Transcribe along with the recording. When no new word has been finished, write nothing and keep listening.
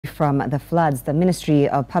from the floods. The Ministry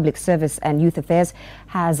of Public Service and Youth Affairs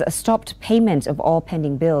has stopped payment of all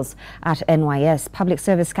pending bills at NYS. Public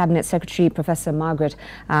Service Cabinet Secretary Professor Margaret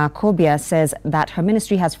Kobia says that her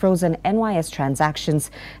ministry has frozen NYS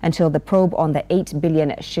transactions until the probe on the 8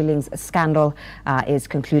 billion shillings scandal is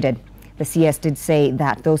concluded. The CS did say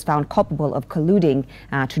that those found culpable of colluding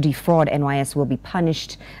to defraud NYS will be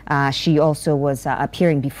punished. She also was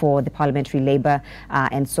appearing before the Parliamentary Labour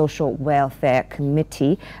and Social Welfare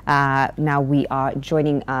Committee. Now we are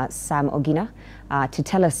joining Sam Ogina to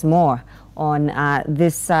tell us more on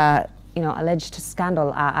this alleged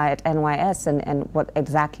scandal at NYS and what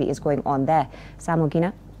exactly is going on there. Sam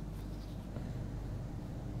Ogina?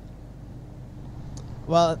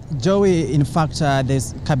 Well, Joey, in fact,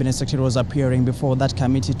 this Cabinet Secretary was appearing before that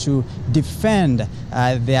committee to defend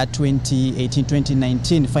their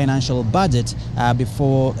 2018-2019 financial budget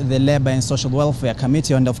before the Labour and Social Welfare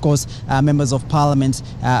Committee. And of course, members of Parliament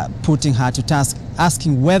putting her to task,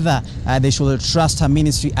 asking whether they should trust her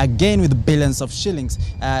ministry again with billions of shillings,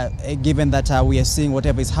 given that we are seeing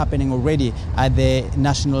whatever is happening already at the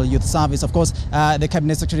National Youth Service. Of course, the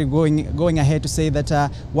Cabinet Secretary going ahead to say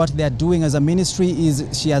that what they are doing as a ministry is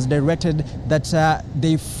she has directed that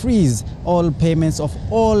they freeze all payments of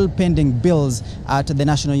all pending bills at the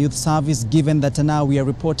National Youth Service, given that now we are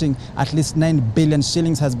reporting at least 9 billion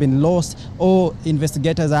shillings has been lost, or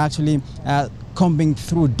investigators are actually combing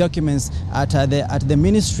through documents at the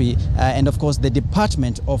ministry and of course the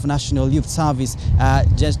Department of National Youth Service,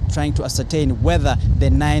 just trying to ascertain whether the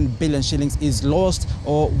 9 billion shillings is lost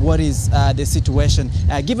or what is the situation.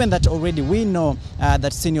 Given that already we know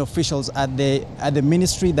that senior officials at the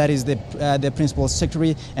ministry, that is the Principal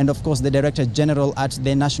Secretary and of course the Director General at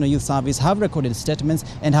the National Youth Service, have recorded statements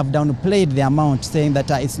and have downplayed the amount, saying that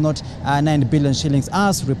it's not 9 billion shillings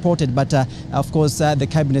as reported, but of course the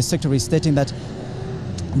Cabinet Secretary stating that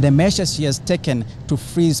the measures she has taken to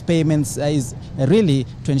freeze payments is really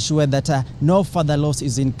to ensure that no further loss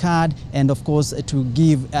is incurred, and of course to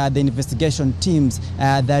give the investigation teams,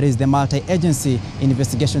 that is the multi-agency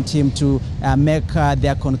investigation team, to make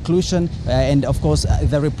their conclusion, and of course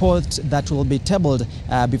the report that will be tabled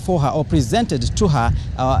before her or presented to her.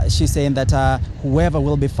 She's saying that whoever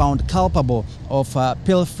will be found culpable of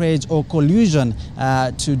pilferage or collusion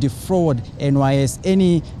to defraud NYS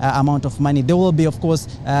any amount of money, they will be of course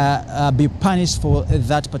be punished for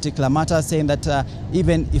that particular matter, saying that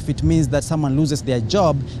even if it means that someone loses their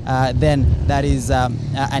job, then that is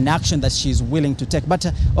an action that she's willing to take. But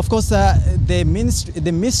of course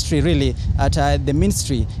the mystery really at the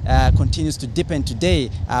ministry continues to deepen today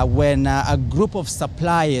when a group of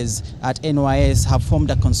suppliers at NYS have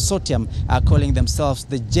formed a consortium calling themselves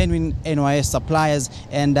the Genuine NYS Suppliers,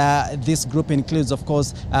 and this group includes of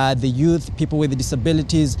course the youth, people with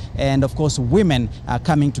disabilities, and of course women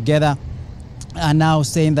coming together, are now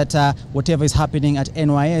saying that whatever is happening at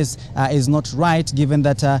NYS is not right, given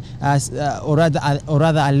that, or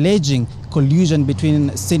rather alleging collusion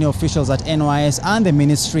between senior officials at NYS and the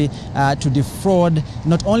ministry to defraud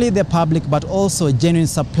not only the public but also genuine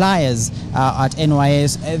suppliers at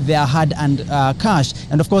NYS their hard-earned cash.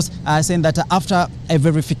 And of course saying that after a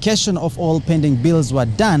verification of all pending bills were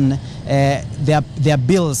done, their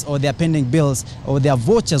bills or their pending bills or their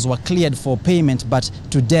vouchers were cleared for payment, but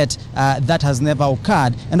to date that has never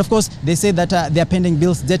occurred. And of course they say that their pending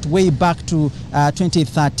bills date way back to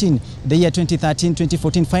 2013, the year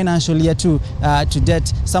 2013-2014 financial year to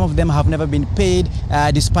date. Some of them have never been paid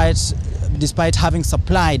despite having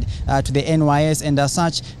supplied to the NYS, and as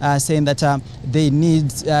such saying that they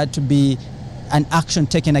need to be an action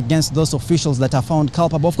taken against those officials that are found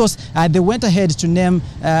culpable. Of course, they went ahead to name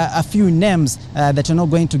a few names that we're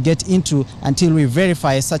not going to get into until we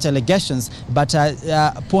verify such allegations, but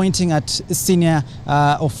pointing at senior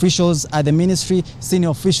officials at the ministry, senior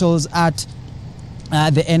officials at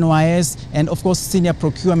the NYS, and of course senior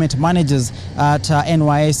procurement managers at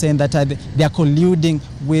NYS, saying that they are colluding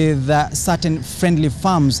with certain friendly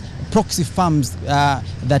firms, proxy firms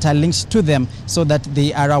that are linked to them, so that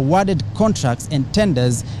they are awarded contracts and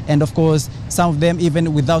tenders, and of course some of them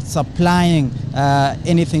even without supplying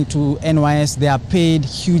anything to NYS, they are paid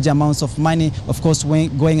huge amounts of money. Of course,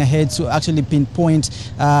 when going ahead to actually pinpoint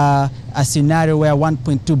a scenario where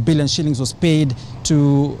 1.2 billion shillings was paid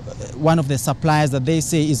to one of the suppliers that they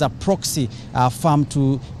say is a proxy firm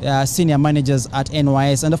to senior managers at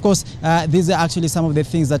NYS. And of course, these are actually some of the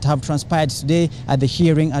things that have transpired today at the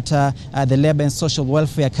hearing at the Labour and Social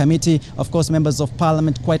Welfare Committee. Of course, members of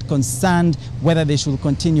Parliament quite concerned whether they should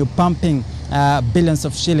continue pumping billions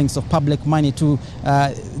of shillings of public money to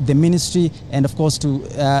the ministry and of course to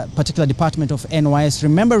particular department of NYS,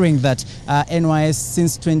 remembering that NYS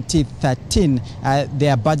since 2013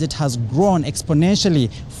 their budget has grown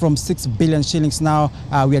exponentially from 6 billion shillings. Now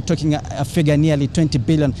we are talking a figure nearly 20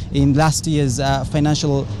 billion. In last year's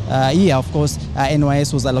financial year, of course,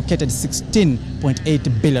 NYS was allocated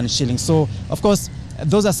 16.8 billion shillings. So of course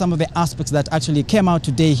those are some of the aspects that actually came out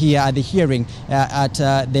today here at the hearing at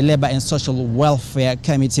the Labour and Social Welfare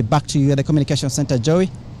Committee. Back to you at the Communication Center, Joey.